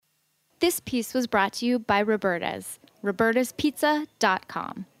This piece was brought to you by Roberta's,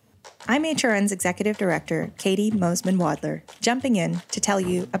 robertaspizza.com. I'm HRN's Executive Director, Katie Mosman-Wadler, jumping in to tell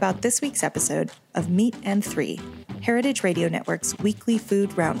you about this week's episode of Meat and Three, Heritage Radio Network's weekly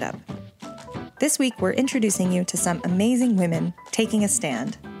food roundup. This week, we're introducing you to some amazing women taking a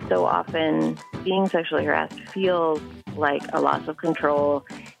stand. So often, being sexually harassed feels like a loss of control,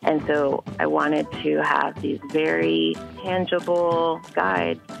 and so I wanted to have these very tangible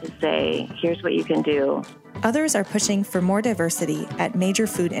guides to say, here's what you can do. Others are pushing for more diversity at major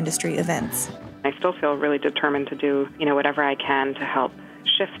food industry events. I still feel really determined to do, whatever I can to help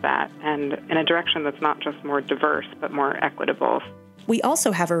shift that and in a direction that's not just more diverse, but more equitable. We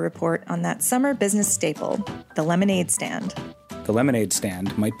also have a report on that summer business staple, the lemonade stand. The lemonade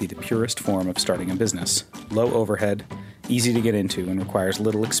stand might be the purest form of starting a business. Low overhead, easy to get into, and requires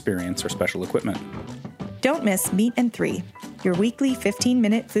little experience or special equipment. Don't miss Meat and Three, your weekly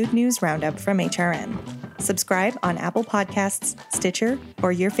 15-minute food news roundup from HRN. Subscribe on Apple Podcasts, Stitcher,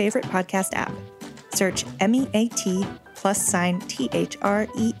 or your favorite podcast app. Search MEAT+THREE,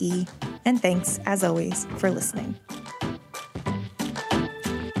 and thanks, as always, for listening.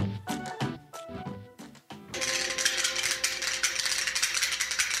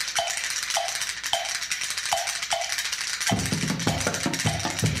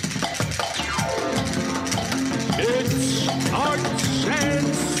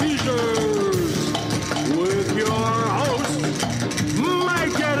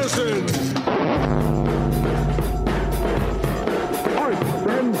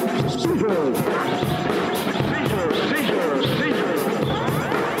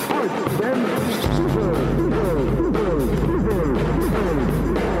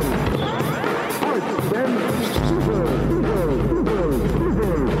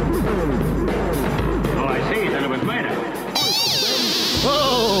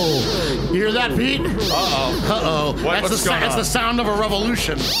 That's the sound of a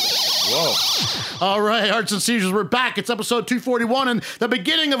revolution. Whoa. All right, Arts and Seizures, we're back. It's episode 241 and the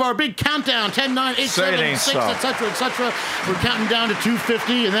beginning of our big countdown. 10, 9, 8, 7, 6, etc., etc. We're counting down to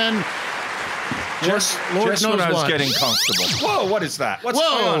 250 and then... Just when I was getting comfortable. Whoa, what is that? What's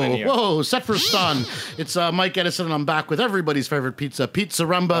going on in here? Whoa, set for stun. It's Mike Edison, and I'm back with everybody's favorite pizza, Pizza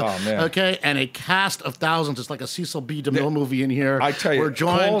Rumba. Oh, man. Okay, and a cast of thousands. It's like a Cecil B. DeMille movie in here. I tell you, we're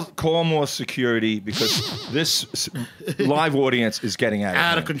joined... call more security because this live audience is getting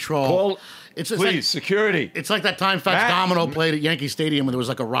out of control. Please, like, security. It's like that time Fats Domino played at Yankee Stadium when there was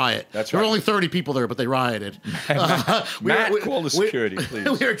like a riot. That's right. There were right. only 30 people there, but they rioted. Matt, call the security,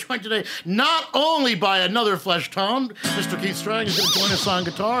 please. We are joined today not only by another flesh tone, Mr. Keith Strang is going to join us on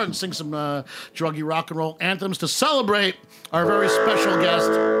guitar and sing some druggy rock and roll anthems to celebrate our very special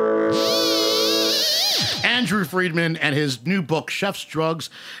guest, Andrew Friedman, and his new book, Chef's Drugs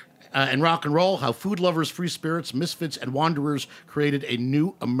and Rock and Roll, How Food Lovers, Free Spirits, Misfits, and Wanderers Created a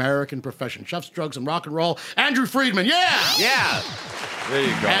New American Profession. Chef's Drugs and Rock and Roll. Andrew Friedman, yeah! Yeah! There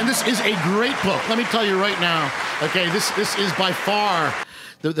you go. And this is a great book. Let me tell you right now, okay, this is by far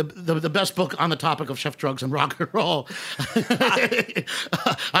the best book on the topic of chef drugs and rock and roll.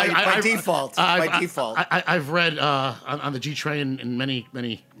 By default. I've read on the G Train in many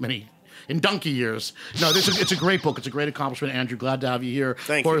in donkey years. No, it's a great book. It's a great accomplishment, Andrew. Glad to have you here.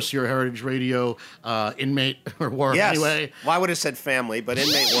 Thank you. Of course, you're a Heritage Radio inmate or work anyway. Well, I would have said family, but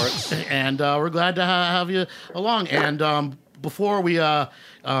inmate works. And we're glad to have you along. And before we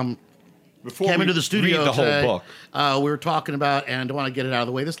came into the studio read the today, whole book. We were talking about, and I want to get it out of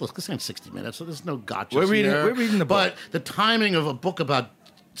the way. This ain't 60 minutes, so there's no gotchas We're here. reading the book. But the timing of a book about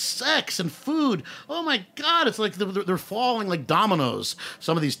sex and food, oh my God, it's like they're falling like dominoes,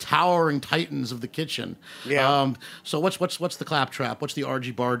 some of these towering titans of the kitchen. Yeah. So what's the claptrap? What's the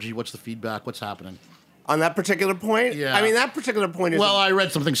argy-bargy? What's the feedback? What's happening? On that particular point? Yeah. I mean, that particular point is... Well, I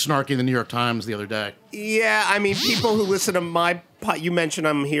read something snarky in the New York Times the other day. Yeah, I mean, people who listen to my... You mentioned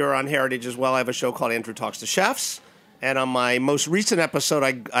I'm here on Heritage as well. I have a show called Andrew Talks to Chefs. And on my most recent episode,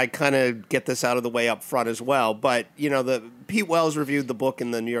 I kind of get this out of the way up front as well. But, the Pete Wells reviewed the book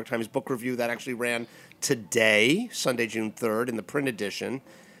in the New York Times Book Review. That actually ran today, Sunday, June 3rd, in the print edition.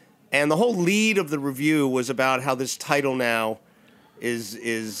 And the whole lead of the review was about how this title now is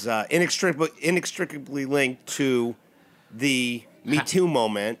inextricably linked to the Me Too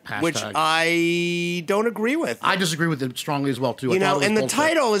moment, which I don't agree with. I disagree with it strongly as well, too. And the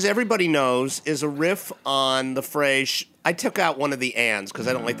title, as everybody knows, is a riff on the phrase, I took out one of the ands because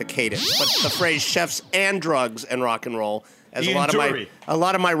I don't like the cadence, but the phrase chefs and drugs and rock and roll. As a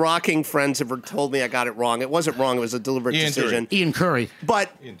lot of my rocking friends have told me I got it wrong. It wasn't wrong. It was a deliberate decision. Ian Curry.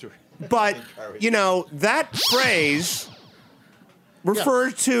 But that phrase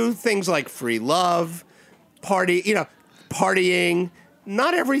refer to things like free love, partying.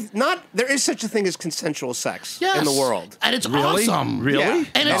 There is such a thing as consensual sex in the world. And it's awesome. Really? Yeah.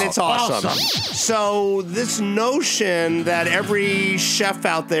 And it's awesome. So this notion that every chef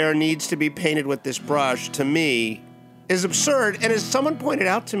out there needs to be painted with this brush, to me, is absurd. And as someone pointed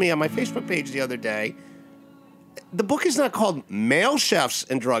out to me on my Facebook page the other day, the book is not called Male Chefs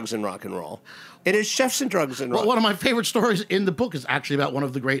and Drugs and Rock and Roll. It is Chefs and Drugs and Rock. Well, one of my favorite stories in the book is actually about one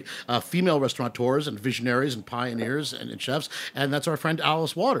of the great female restaurateurs and visionaries and pioneers and chefs, and that's our friend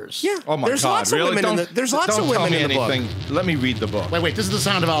Alice Waters. Yeah. Oh, my there's God. Lots of really? women there's lots of women in the book. Let me read the book. Wait, this is the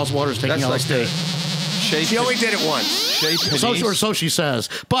sound of Alice Waters taking LSD. She only did it once. So she says.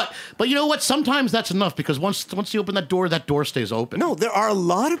 But you know what? Sometimes that's enough because once you open that door stays open. No, there are a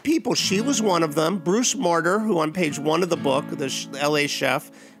lot of people. She was one of them. Bruce Martyr, who on page 1 of the book, the L.A.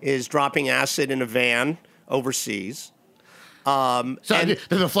 chef, is dropping acid in a van overseas.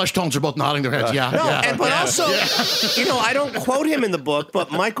 The flesh tones are both nodding their heads. Also, I don't quote him in the book,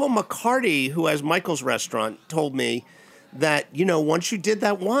 but Michael McCarty, who has Michael's Restaurant, told me that, once you did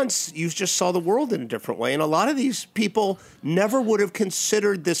that once, you just saw the world in a different way. And a lot of these people never would have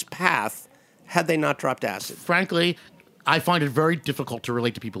considered this path had they not dropped acid. Frankly, I find it very difficult to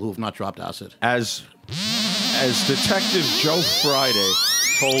relate to people who have not dropped acid. As Detective Joe Friday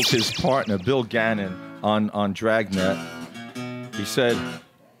told his partner, Bill Gannon, on Dragnet, he said,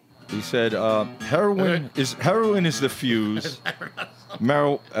 heroin is the fuse.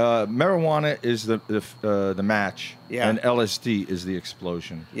 Marijuana is the match, and LSD is the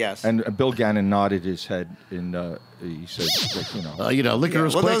explosion. Yes. And Bill Gannon nodded his head, and he said, liquor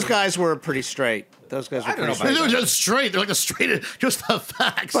is quick. Well, those guys were pretty straight. Those guys were pretty straight. They were just straight. They're like just the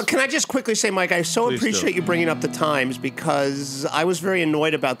facts. But can I just quickly say, Mike, I so appreciate you bringing up the Times because I was very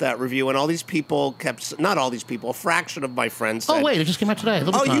annoyed about that review, and all these people not all these people, a fraction of my friends said, oh, wait, it just came out today.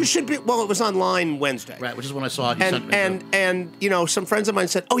 You should be, well, it was online Wednesday. Right, which is when I saw it. And some friends of mine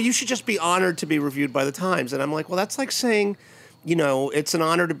said, oh, you should just be honored to be reviewed by the Times. And I'm like, well, that's like saying, it's an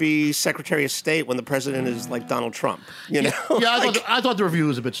honor to be Secretary of State when the president is like Donald Trump. I thought the review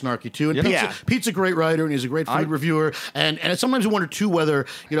was a bit snarky too. And Pete's a great writer and he's a great food reviewer. And sometimes you wonder too whether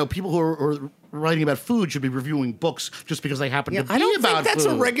people who are writing about food should be reviewing books just because they happen to be about food. I don't think that's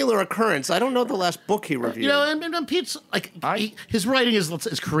a regular occurrence. I don't know the last book he reviewed. And Pete's his writing is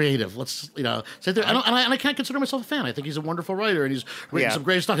creative. Let's sit there. And I can't consider myself a fan. I think he's a wonderful writer and he's written some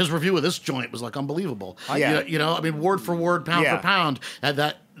great stuff. His review of this joint was like unbelievable. Word for word, pound for pound,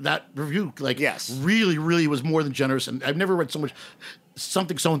 that review really, really was more than generous. And I've never read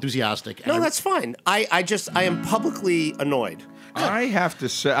something so enthusiastic. No, that's fine. I am publicly annoyed. I have to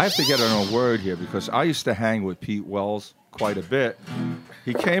get on a word here because I used to hang with Pete Wells quite a bit.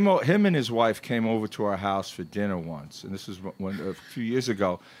 Him and his wife came over to our house for dinner once, and this was a few years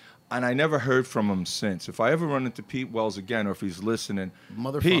ago. And I never heard from him since. If I ever run into Pete Wells again, or if he's listening,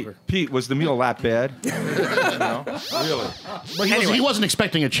 motherfucker. Pete, was the meal that bad? Really? But he wasn't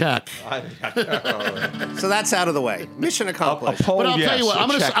expecting a check. So that's out of the way. Mission accomplished. But I'll tell you what,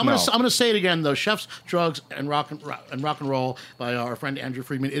 I'm gonna say it again though. Chefs, Drugs, and Rock and Roll by our friend Andrew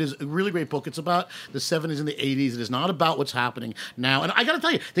Friedman. It is a really great book. It's about the 70s and the 80s. It is not about what's happening now. And I got to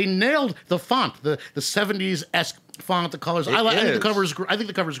tell you, they nailed the font, the 70s-esque font, the colors. I think the cover is. I think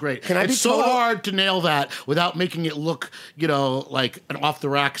the cover is great. It's so hard to nail that without making it look, like an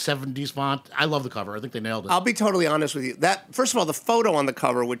off-the-rack 70s font. I love the cover. I think they nailed it. I'll be totally honest with you. That first of all, the photo on the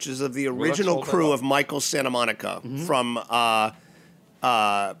cover, which is of the original crew of Michael Santa Monica from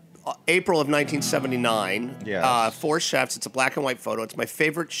April of 1979. Yeah. 4 chefs. It's a black and white photo. It's my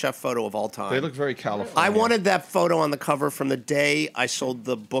favorite chef photo of all time. They look very California. I wanted that photo on the cover from the day I sold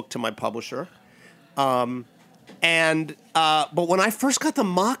the book to my publisher. But when I first got the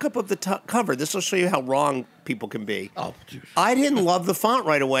mock-up of the cover, this will show you how wrong people can be. Oh, dude. I didn't love the font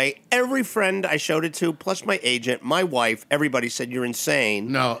right away. Every friend I showed it to, plus my agent, my wife, everybody said, you're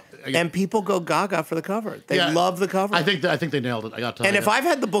insane. No. And people go gaga for the cover. They love the cover. I think they nailed it. I got to tell you. And if I've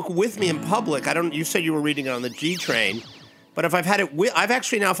had the book with me in public, you said you were reading it on the G train. But if I've had it, I've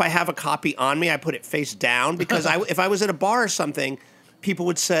actually now, if I have a copy on me, I put it face down because if I was at a bar or something, people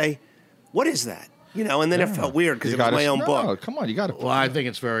would say, "What is that?" And then it felt weird because it was my own book. Come on, you got to. Well, I think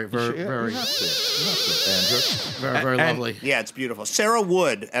it's very, very, very, very lovely. Yeah, it's beautiful. Sarah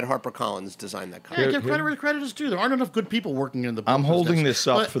Wood at HarperCollins designed that cover. Yeah, give credit where credit is due. There aren't enough good people working in the book I'm holding this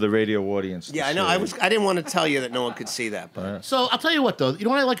up for the radio audience. Yeah, I know. I didn't want to tell you that no one could see that. But. So I'll tell you what, though. You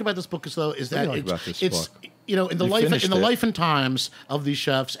know what I like about this book is that you know, in the life and times of these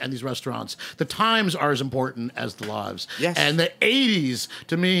chefs and these restaurants, the times are as important as the lives. Yes. And the 80s,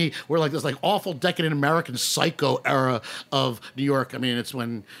 to me, were like this like awful decadent American Psycho era of New York. I mean, it's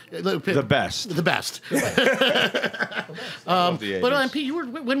when The best. The best. Love the 80s. But Pete,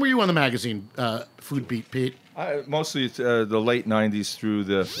 when were you on the magazine Food Beat, Pete? Mostly the late 90s through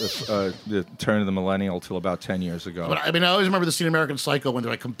the turn of the millennial till about 10 years ago. But I mean, I always remember the scene in American Psycho when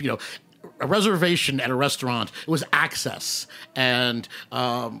they're like, you know, a reservation at a restaurant. It was access. And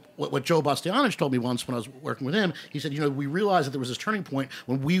what Joe Bastianich told me once when I was working with him, he said, you know, we realized that there was this turning point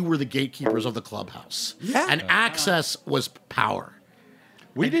when we were the gatekeepers of the clubhouse. Yeah. And access was power.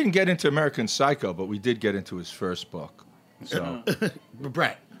 We didn't get into American Psycho, but we did get into his first book. So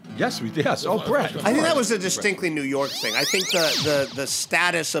Brett. yes, we did. Yes. Oh, Brett. I think that was a distinctly New York thing. I think the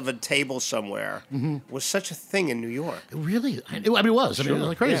status of a table somewhere was such a thing in New York. Really? I mean, it was. I mean, it was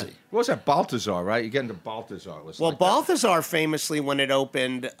like crazy. Yeah. What was that? Balthazar, right? You get into Balthazar. It was Well, like Balthazar famously, when it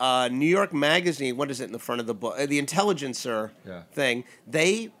opened, New York Magazine, what is it in the front of the book? The Intelligencer thing,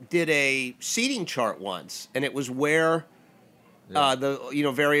 they did a seating chart once, and it was where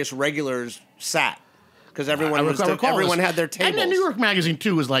the various regulars sat. Because everyone had their tables. And then New York Magazine,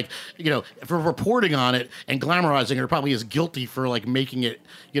 too, was like, you know, for reporting on it and glamorizing it, probably is guilty for, like, making it,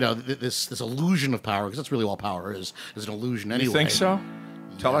 you know, this illusion of power, because that's really all power is an illusion anyway. You think so?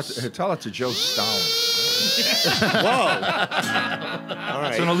 Tell it to Joe Stalin. Whoa. All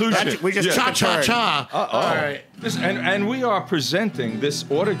right. It's an illusion. We just Cha-cha-cha. All right. And we are presenting this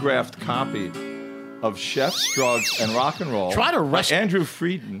autographed copy of Chef's Drugs and Rock and Roll. Try to by Andrew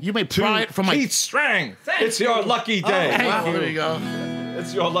Frieden. You may pry it from my... Keith Strang. It's your lucky day. There you go.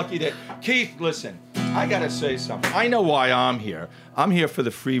 It's your lucky day. Keith, listen, I got to say something. I know why I'm here. I'm here for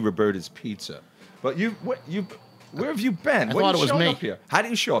the free Roberta's Pizza. But where have you been? I thought it was me. Up here? How do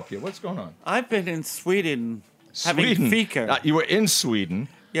you show up here? What's going on? I've been in Sweden having fika. You were in Sweden.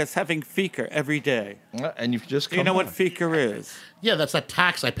 Yes, having fika every day. And you've just come You know what back. fika is? Yeah, that's that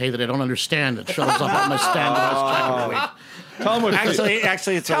tax I pay that I don't understand. It shows up on my standardized Tell him what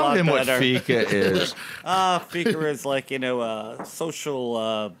Actually, it's a lot him better. what fika is. Fika is like, a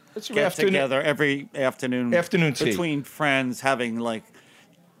social It's an get together every afternoon. Afternoon tea. Between friends, having like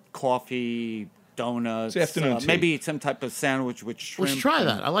coffee, donuts, It's afternoon tea. maybe some type of sandwich with shrimp. Let's try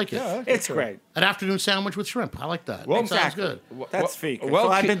that. I like it. Yeah, It's great. An afternoon sandwich with shrimp. I like that. Well, That sounds good. That's fika. well,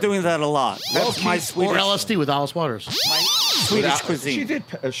 so I've been doing that a lot. That's my Or Swedish, LSD with Alice Waters. Swedish cuisine. She did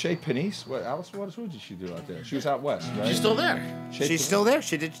Chez Panisse. What, Alice Waters? What did she do out there? She was out west, right? She's still there. She's still there.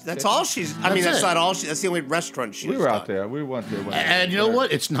 She did. That's all she's. I mean, That's that's it. not all. That's the only restaurant she's We were out done. there. We went there. And you know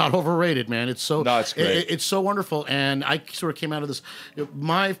what? It's not overrated, man. It's so No, it's great. It's so wonderful. And I sort of came out of this.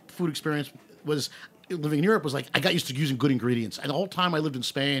 My food experience was living in Europe was like I got used to using good ingredients. And the whole time I lived in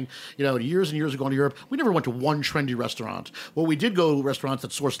Spain, years and years ago in Europe, we never went to one trendy restaurant. Well, we did go to restaurants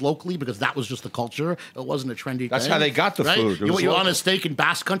that sourced locally because that was just the culture. It wasn't a trendy That's thing. how they got the right? food. It was You're on local. a steak in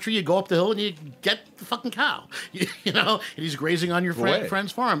Basque Country, you go up the hill and you get the fucking cow. And he's grazing on your Right.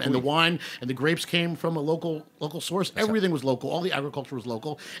 friend's farm. And the wine and the grapes came from a local source. Everything was local. All the agriculture was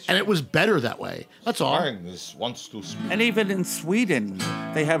local. And it was better that way. That's all. This wants to speak. And even in Sweden,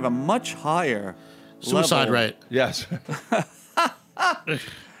 they have a much higher Suicide level. rate. Yes.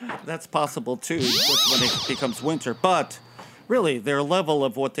 That's possible too, just when it becomes winter. But really, their level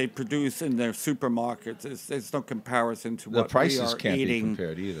of what they produce in their supermarkets is no comparison to The what prices we are can't eating. be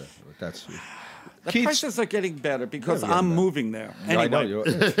compared either. That's The Keith's- prices are getting better because They're getting I'm better. moving there. I know Anyway, you.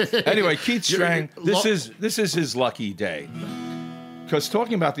 Anyway, Keith Strang, this lo- is his lucky day. Because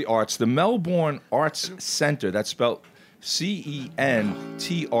talking about the arts, the Melbourne Arts Centre, that's spelled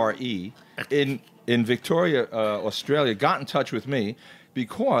CENTRE, in Victoria, Australia, got in touch with me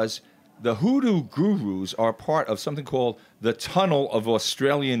because the Hoodoo Gurus are part of something called the Tunnel of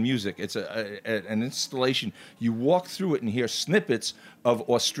Australian Music. It's an installation. You walk through it and hear snippets of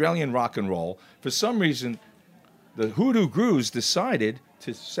Australian rock and roll. For some reason, the Hoodoo Gurus decided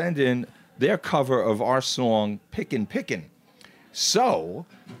to send in their cover of our song Pickin' Pickin'. So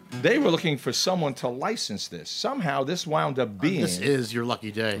they were looking for someone to license this. Somehow this wound up being... This is your lucky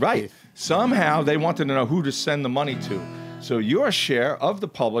day. Right. Somehow they wanted to know who to send the money to. So your share of the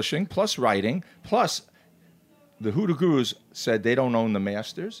publishing, plus writing, plus the Hoodoo Gurus said they don't own the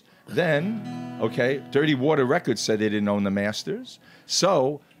masters. Then, Dirty Water Records said they didn't own the masters.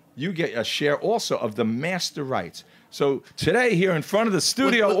 So you get a share also of the master rights. So today here in front of the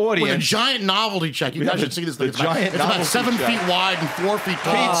studio audience... With a giant novelty check. You We guys have should see this the thing. It's about, giant it's about novelty 7 check. feet wide and 4 feet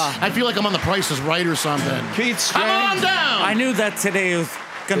tall. I feel like I'm on The Price is Right or something. Keith Come Strang. on down. I knew that today was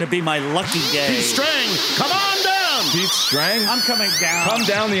going to be my lucky day. Keith Strang, come on down. Pete Strang. I'm coming down. Come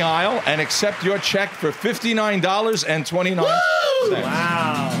down the aisle and accept your check for $59.29.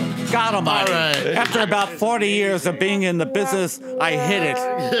 Wow. God almighty. All right. After about 40 years of being in the business, I hit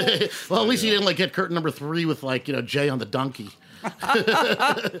it. Well, at least you didn't get curtain number 3 with Jay on the donkey. All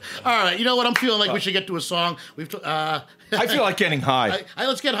right, you know what? I'm feeling like we should get to a song. I feel like getting high.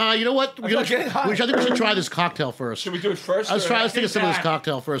 Let's get high. You know what? I think we should try this cocktail first. Should we do it first? Let's think of some of this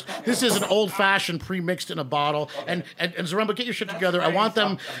cocktail first. This is an old-fashioned pre-mixed in a bottle. And Zaremba, get your shit together. I want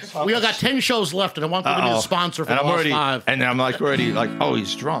them. We all got 10 shows left, and I want them to be the sponsor for the last 5. And I'm already oh,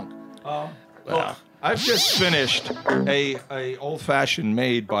 he's drunk. I've just finished a old-fashioned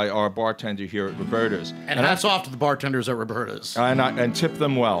made by our bartender here at Roberta's. And hats off to the bartenders at Roberta's. And tip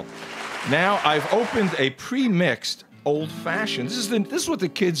them well. Now I've opened a pre-mixed old-fashioned. This is what the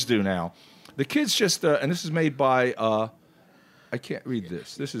kids do now. The kids just and this is made by I can't read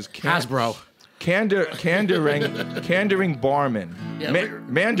this. This is Hasbro. Candoring Barman. Yeah,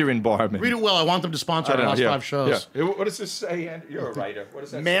 Mandarin Barman. Read it well. I want them to sponsor the last 5 shows. Yeah. What does this say? You're a writer. What does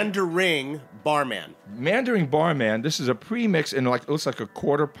that say? Mandarin Barman. Mandarin Barman. This is a pre-mix in it looks like a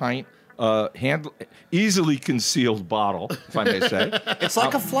quarter pint, easily concealed bottle, if I may say. It's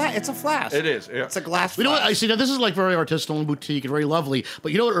like it's a flask. It is. Yeah. It's a glass. You know what? I see. Now this is very artisanal and boutique and very lovely.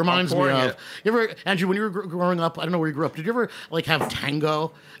 But you know what it reminds me of? You ever, Andrew, when you were growing up? I don't know where you grew up. Did you ever have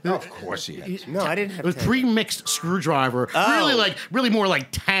Tango? No, of course he had. No, I didn't have. It was pre-mixed screwdriver. Oh. Really more like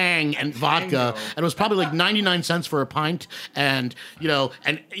Tang and vodka, and it was probably 99 cents for a pint. And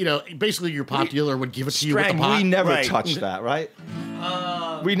basically your pot dealer would give it to you with the pot. We never touched that, right?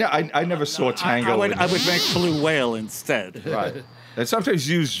 I never saw Tango. I would make Blue Whale instead. Right. And sometimes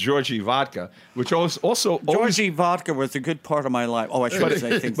use Georgie vodka, which also Georgie vodka was a good part of my life. Oh, I shouldn't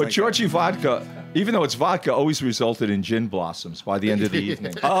say things but like Georgie vodka, even though it's vodka, always resulted in gin blossoms by the end of the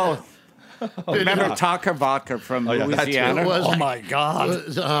evening. Oh, remember Taka vodka from Louisiana? Oh my God!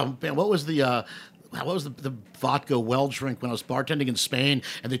 What was the vodka well drink when I was bartending in Spain,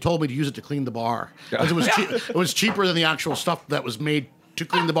 and they told me to use it to clean the bar because it was cheaper than the actual stuff that was made to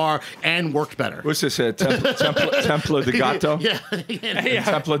clean the bar and worked better. What's this? Templo de Gato? Yeah.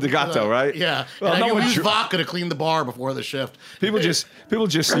 Templo de Gato, right? Yeah. Well, and I used vodka to clean the bar before the shift. People just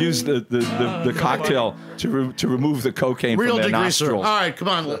use the cocktail to remove the cocaine Real from their degreaser. nostrils. All right, come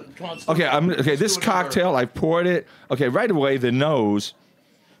on. Okay, this cocktail, I poured it. Okay, right away the nose.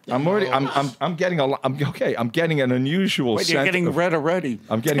 I'm getting an unusual scent. You're getting red already.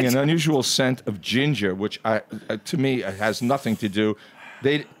 I'm getting an unusual scent of ginger, which to me has nothing to do.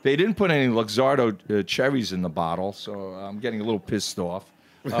 They didn't put any Luxardo cherries in the bottle, so I'm getting a little pissed off.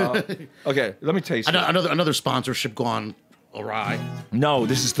 Okay, let me taste it. Another sponsorship gone awry. No,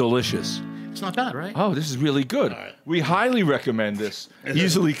 this is delicious. It's not bad, right? Oh, this is really good. Right. We highly recommend this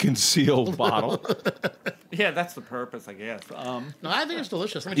easily concealed bottle. Yeah, that's the purpose, I guess. No, I think it's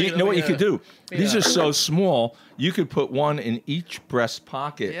delicious. You know what you could do? These are so small, you could put one in each breast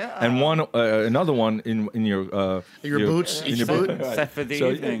pocket and another one in your boots. In your boot. Set for the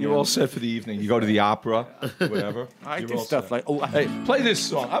evening. You're all set for the evening. You go to the opera, whatever. I do stuff like. Hey, play this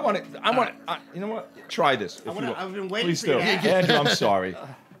song. I want it. You know what? Try this. I've been waiting Please for you. Andrew, I'm sorry.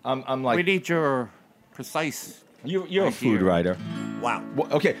 I'm like. We need your precise. You're a food writer. Wow.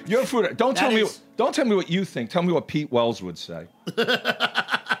 Well, okay, you're a food writer. Don't tell me what you think. Tell me what Pete Wells would say.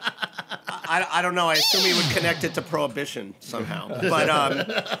 I don't know. I assume he would connect it to prohibition somehow. But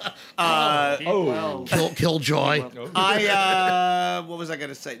Killjoy. What was I going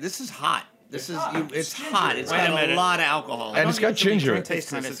to say? This is hot. It's hot. It's got a lot of alcohol. And it's got ginger. It's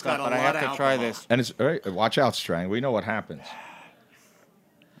got a but lot I have of to try this. And it's all right. Watch out, Strang. We know what happens.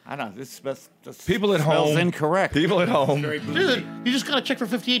 I don't know. This people at smells home. Incorrect. People at home. Dude, you just got a check for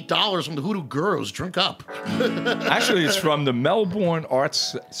 $58 from the Hoodoo Gurus. Drink up. Actually, it's from the Melbourne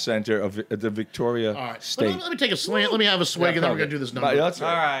Arts Centre of the Victoria State. Let me take a slant. Let me have a swig, and then we're going to do this number. All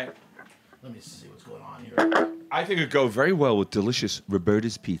right. Let me see what's going on here. I think it would go very well with delicious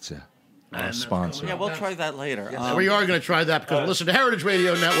Roberta's Pizza. Our sponsor. Yeah, we'll try that later. We are going to try that because listen to Heritage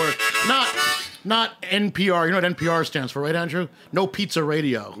Radio Network, not NPR. You know what NPR stands for, right, Andrew? No Pizza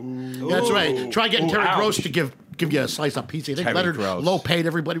Radio. That's right. Try getting Terry Gross to give you a slice of pizza. You think Leonard Lowe paid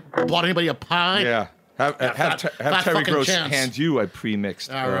everybody, bought anybody a pie? Yeah. Have Terry Gross hand you a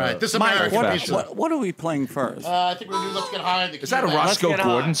pre-mixed. All right. This is Mike, American pizza. What are we playing first? I think we're going to do Let's Get High. Is that a Roscoe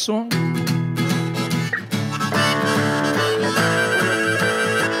Gordon song?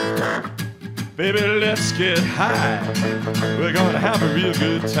 Baby, let's get high. We're gonna have a real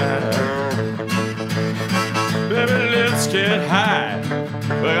good time. Baby, let's get high.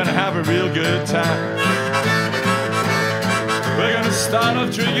 We're gonna have a real good time. We're gonna start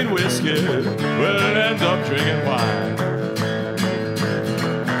off drinking whiskey. We'll end up drinking wine.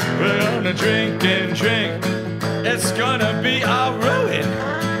 We're gonna drink and drink. It's gonna be our ruin.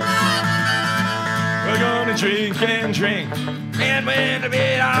 We're gonna drink and drink. And we're gonna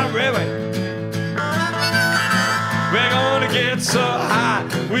be our ruin. We're gonna get so high,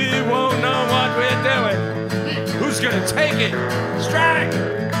 we won't know what we're doing. Who's gonna take it? Strike!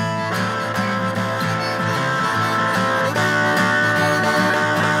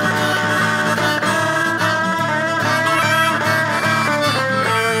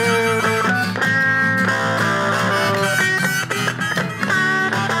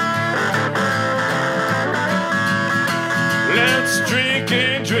 Let's drink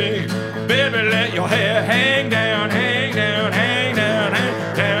and drink. Baby, let your hair hang down, hang down, hang down,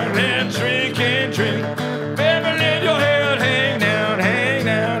 hang down. Let's drink and drink. Baby, let your hair hang down, hang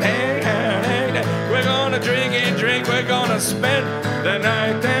down, hang down, hang down. We're gonna drink and drink. We're gonna spend the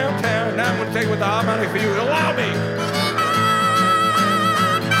night downtown. Now I'm gonna take with the harmonic for you. Allow me.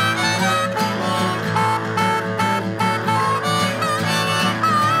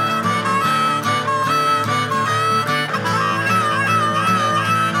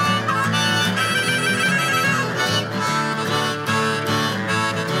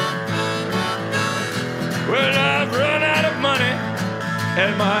 Well, I've run out of money,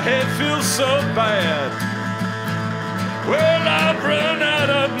 and my head feels so bad. Well, I've run out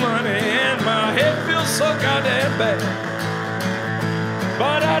of money, and my head feels so goddamn bad.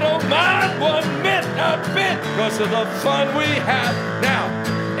 But I don't mind one bit, a bit, because of the fun we have. Now,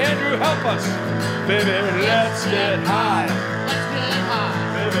 Andrew, help us. Baby, let's get high. Let's get high.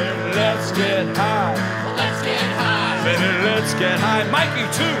 Baby, let's get high. Let's get high. Baby, let's get high. Mikey,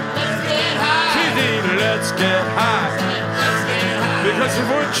 too. Let's get high. Keith, let's get high. Let's get high. Because if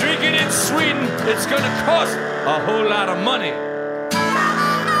we're drinking in Sweden, it's going to cost a whole lot of money.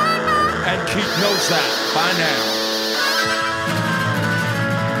 And Keith knows that by now.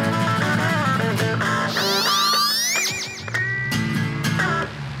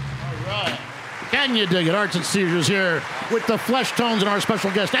 Can you dig it? Arts and Seizures here with the Flesh Tones and our special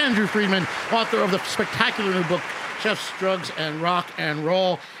guest, Andrew Friedman, author of the spectacular new book, Chefs, Drugs, and Rock and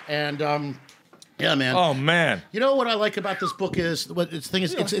Roll. And, yeah, man. Oh, man. You know what I like about this book is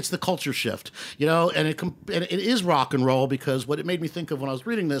it's the culture shift, you know, and it is rock and roll, because what it made me think of when I was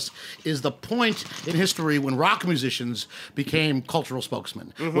reading this is the point in history when rock musicians became cultural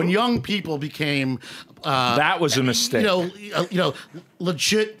spokesmen, when young people became that was a mistake. You know,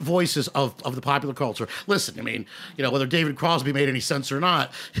 legit voices of the popular culture. Listen, I mean, you know, whether David Crosby made any sense or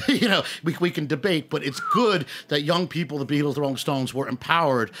not, you know, we can debate, but it's good that young people, the Beatles, the Rolling Stones, were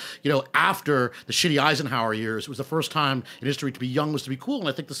empowered, you know, after the shitty Eisenhower years. It was the first time in history to be young was to be cool. And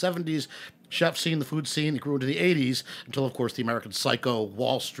I think the 70s chef scene, the food scene, it grew into the 80s until, of course, the American Psycho,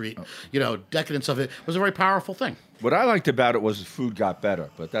 Wall Street, you know, decadence of it was a very powerful thing. What I liked about it was the food got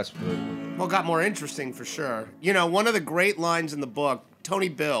better, but that's... Well, got more interesting for sure. You know, one of the great lines in the book, Tony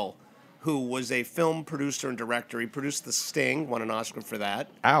Bill, who was a film producer and director, he produced The Sting, won an Oscar for that.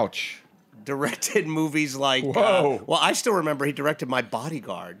 Ouch. Directed movies like... Whoa. Well, I still remember he directed My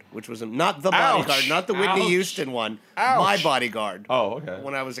Bodyguard, which was not The Bodyguard, not the Whitney Houston one. Ouch. My Bodyguard. Oh, okay.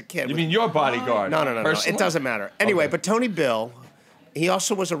 When I was a kid. You mean Your Bodyguard? No. It doesn't matter. Anyway, Okay. But Tony Bill, he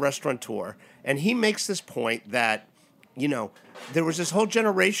also was a restaurateur, and he makes this point that, you know, there was this whole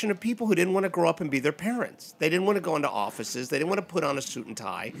generation of people who didn't want to grow up and be their parents. They didn't want to go into offices. They didn't want to put on a suit and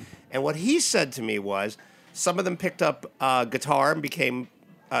tie. And what he said to me was, some of them picked up guitar and became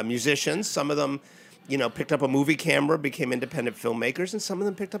musicians. Some of them, you know, picked up a movie camera, became independent filmmakers, and some of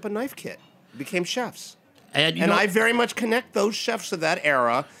them picked up a knife kit, became chefs. And I very much connect those chefs of that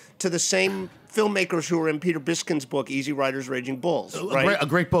era to the same filmmakers who were in Peter Biskin's book, Easy Riders, Raging Bulls. Right? A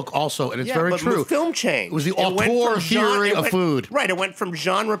great book also, and it's very but true. The film changed. It was the It went auteur from theory of food. Right, it went from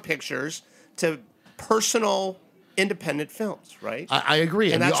genre pictures to personal independent films, right? I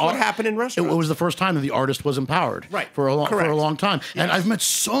agree. And that's what happened in restaurants. It was the first time that the artist was empowered. Right. For a long time. Yes. And I've met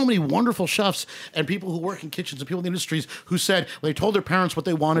so many wonderful chefs and people who work in kitchens and people in the industries who said, when they told their parents what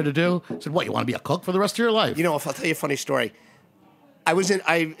they wanted to do, said, what, you want to be a cook for the rest of your life? You know, I'll tell you a funny story.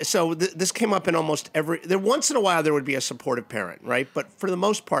 This came up in almost once in a while there would be a supportive parent, right? But for the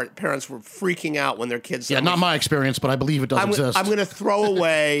most part, parents were freaking out when their kids said, not my experience, but I believe it does exist. I'm going to throw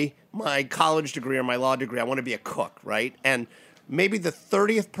away my college degree or my law degree. I want to be a cook, right? And maybe the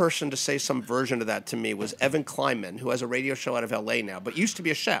 30th person to say some version of that to me was Evan Kleinman, who has a radio show out of LA now, but used to be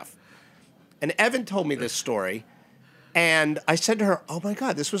a chef. And Evan told me this story, and I said to her, oh my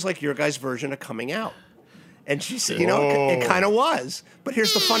God, this was like your guys' version of coming out. And she said, you know, it kind of was. But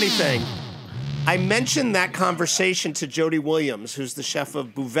here's the funny thing. I mentioned that conversation to Jody Williams, who's the chef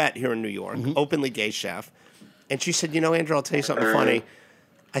of Buvette here in New York, openly gay chef. And she said, Andrew, I'll tell you something funny.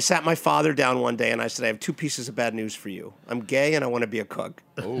 I sat my father down one day and I said, I have 2 pieces of bad news for you. I'm gay and I want to be a cook.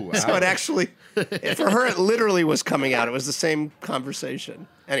 Oh, wow. So it actually, for her, it literally was coming out. It was the same conversation.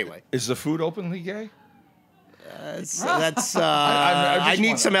 Anyway. Is the food openly gay? I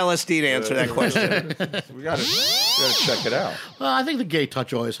need some LSD to answer that question. we gotta check it out. Well, I think the gay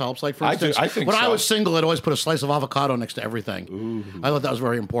touch always helps. Like, for I instance, think when I so. was single, I'd always put a slice of avocado next to everything. Ooh. I thought that was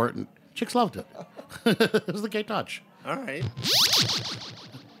very important. Chicks loved it. It was the gay touch. All right.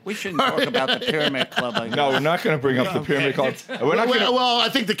 We shouldn't talk about the Pyramid Club. I guess. No, we're not going to bring up the Pyramid Club. We're not gonna, Well, I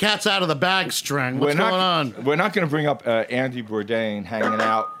think the cat's out of the bag, Strang. What's going on? We're not going to bring up Andy Bourdain hanging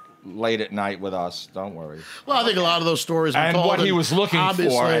out late at night with us. Don't worry. Well, I think a lot of those stories were and told. what he was looking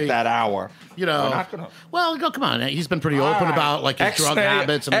for at that hour. We're not gonna... Well, come on. He's been pretty open about like his drug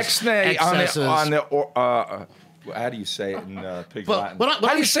habits and his excesses. on the how do you say it in Pig Latin?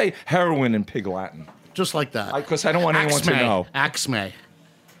 How do you say heroin in Pig Latin? Just like that. Because I don't want anyone to know. Axme.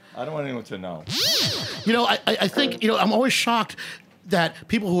 I don't want anyone to know. I think I'm always shocked that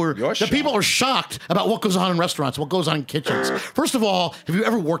people are shocked about what goes on in restaurants, what goes on in kitchens. First of all, have you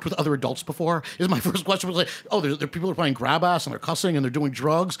ever worked with other adults before? Is my first question. Was like, there are people who are playing grab ass and they're cussing and they're doing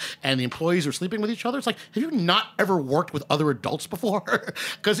drugs and the employees are sleeping with each other. It's like, have you not ever worked with other adults before?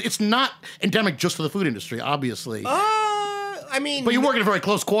 Because it's not endemic just to the food industry, obviously. But you work in very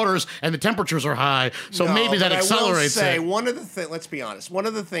close quarters, and the temperatures are high, so maybe that accelerates it. One of the things. Let's be honest. One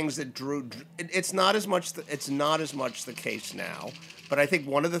of the things that drew it's not as much the case now, but I think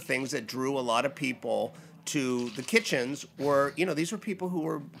one of the things that drew a lot of people to the kitchens were these were people who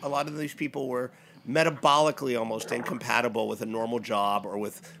were a lot of these people were metabolically almost incompatible with a normal job or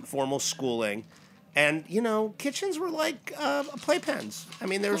with formal schooling. And, kitchens were like playpens. I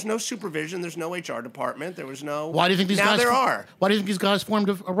mean, there was no supervision. There's no HR department. There was no... Why do you think these now guys... there are. Why do you think these guys formed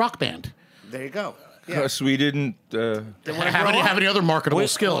a rock band? There you go. Because we didn't... have any other marketable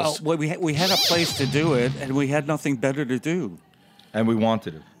skills. Well, we had a place to do it, and we had nothing better to do. And we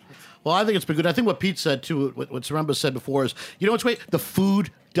wanted it. Well, I think it's been good. I think what Pete said, too, what Saremba said before is, what's great? The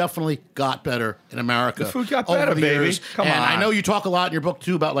food definitely got better in America. The food got over better, the baby. years. Come on. I know you talk a lot in your book,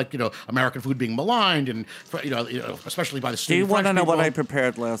 too, about, American food being maligned and, especially by the Do you want to know what I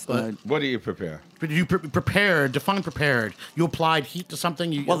prepared last night? What do you prepare? Did you prepared? Define prepared. You applied heat to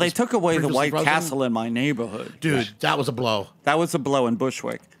something? Well, they took away the White Castle in my neighborhood. Dude, that was a blow. That was a blow in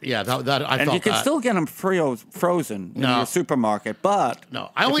Bushwick. Yeah, I felt and you can still get them frozen in your supermarket, but... No,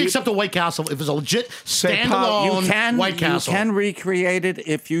 I only accept a White Castle if it's a legit standalone White Castle. You can recreate it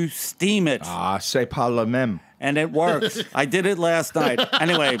if you steam it. C'est pas le même. And it works. I did it last night.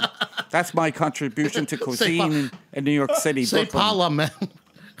 Anyway, that's my contribution to cuisine in New York City. C'est pas le même.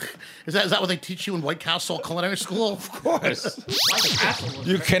 Is that what they teach you in White Castle Culinary School? Of course.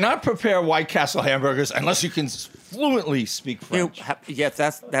 You cannot prepare White Castle hamburgers unless you can fluently speak French. Yes,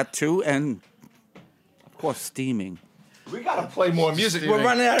 that too, and of course steaming. We gotta play more music. We're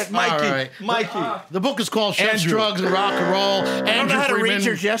running out of Mikey. All right. Mikey. The book is called Chefs, Drugs, and Rock and Roll. I don't know how to read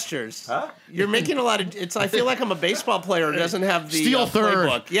your gestures. Huh? You're making a lot of... I feel like I'm a baseball player who doesn't have the Steel third.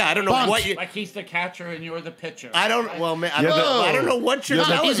 playbook. Yeah, I don't know what you... Like he's the catcher and you're the pitcher. I don't... Well, man, I don't know what you're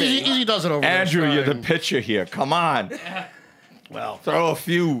telling me. Easy does it over Andrew, there. you're the pitcher here. Come on. Well, throw a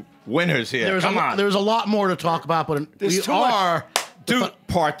few winners here. Come on. There's a lot more to talk about, but There's too much. Do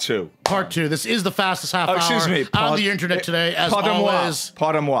part two. Part two. This is the fastest half hour excuse me. on the internet today, as always.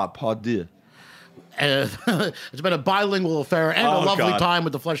 Pardon-moi. Pardon. It's been a bilingual affair and a lovely time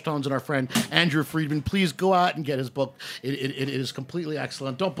with the Flesh Tones and our friend Andrew Friedman. Please go out and get his book. It is completely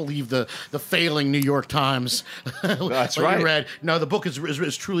excellent. Don't believe the failing New York Times. That's right. You read. No, the book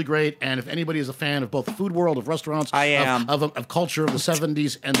is truly great. And if anybody is a fan of both the food world, of restaurants, I am. Of culture of the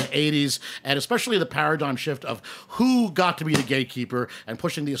 70s and the 80s, and especially the paradigm shift of who got to be the gatekeeper and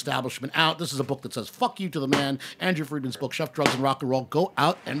pushing the establishment out, this is a book that says fuck you to the man. Andrew Friedman's book, Chef, Drugs, and Rock and Roll. Go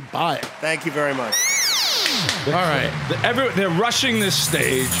out and buy it. Thank you very much. All right. They're rushing this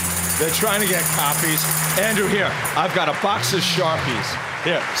stage. They're trying to get copies. Andrew, here, I've got a box of Sharpies.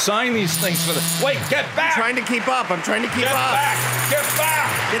 Here, sign these things for the... Wait, get back! I'm trying to keep up. Get back! Get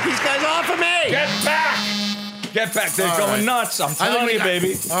back! Get these guys off of me! Get back! Get back! They're going nuts. I'm telling you,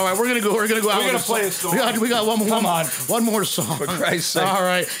 baby. All right, we're gonna go out. We're gonna play a song. We got one more. Come on. One more song. For Christ's sake. All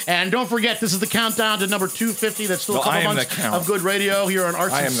right, and don't forget, this is the countdown to number 250. That's still a couple months of good radio here on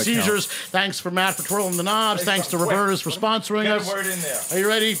Arts and Seizures. Thanks for Matt for twirling the knobs. Thanks to Roberta's for sponsoring us. Get a word in there. Are you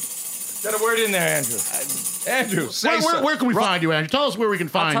ready? Get a word in there, Andrew. Andrew, say where can we find you, Andrew? Tell us where we can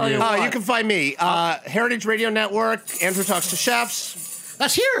find you. You can find me. Heritage Radio Network, Andrew Talks to Chefs.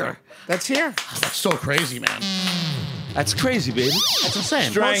 That's here. That's here. That's so crazy, man. That's crazy, baby. That's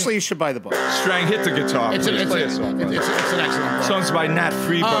insane. Mostly you should buy the book. Strang, hit the guitar. It's an Play a song. excellent book. Song's by Nat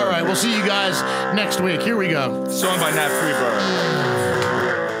Freebird. All right, we'll see you guys next week. Here we go. Song by Nat Freebird.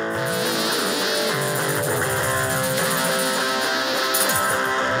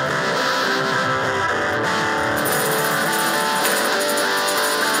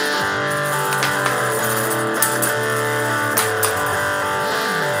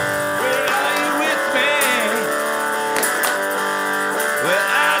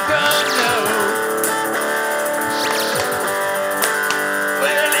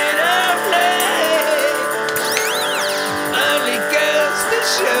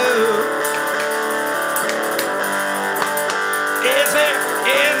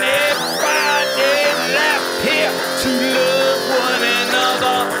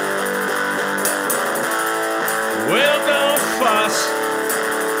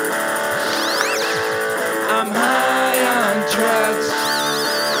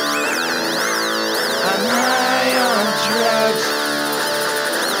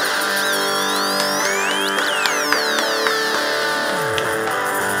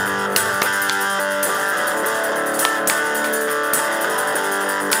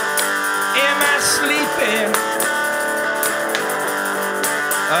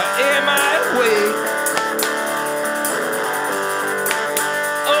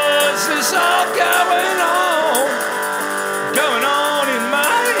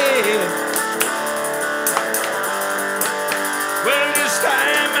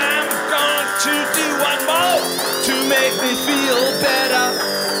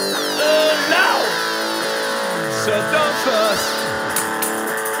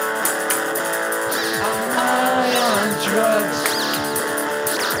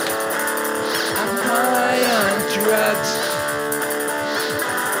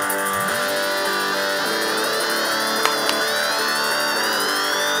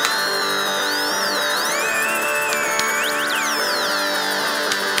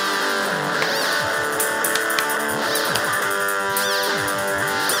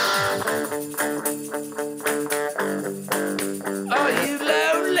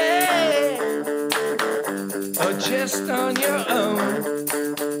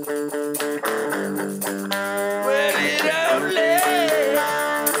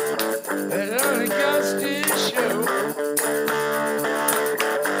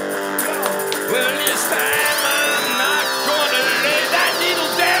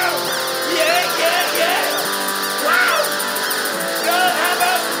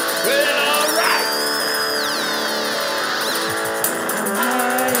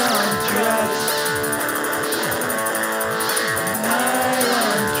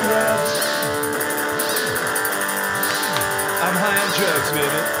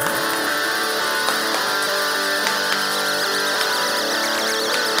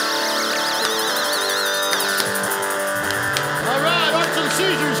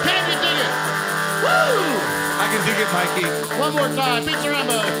 One more time. Pizza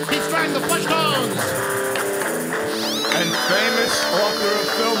Rambo. Keep trying the flesh tones. And famous author of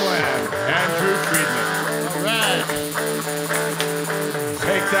Filmland, Andrew Friedman. All right.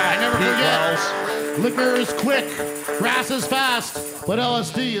 Take that, never forget. Liquor is quick. Grass is fast. But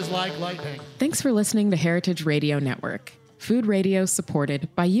LSD is like lightning. Thanks for listening to Heritage Radio Network. Food radio supported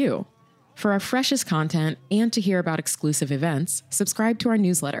by you. For our freshest content and to hear about exclusive events, subscribe to our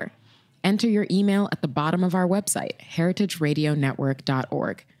newsletter. Enter your email at the bottom of our website,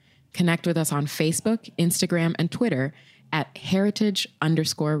 heritageradionetwork.org. Connect with us on Facebook, Instagram, and Twitter at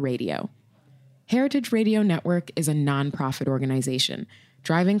heritage_radio. Heritage Radio Network is a nonprofit organization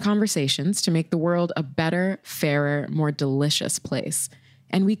driving conversations to make the world a better, fairer, more delicious place.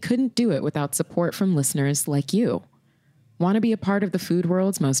 And we couldn't do it without support from listeners like you. Want to be a part of the food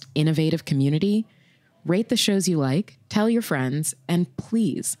world's most innovative community? Rate the shows you like, tell your friends, and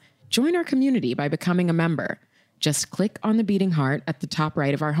please join our community by becoming a member. Just click on the beating heart at the top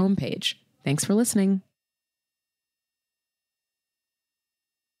right of our homepage. Thanks for listening.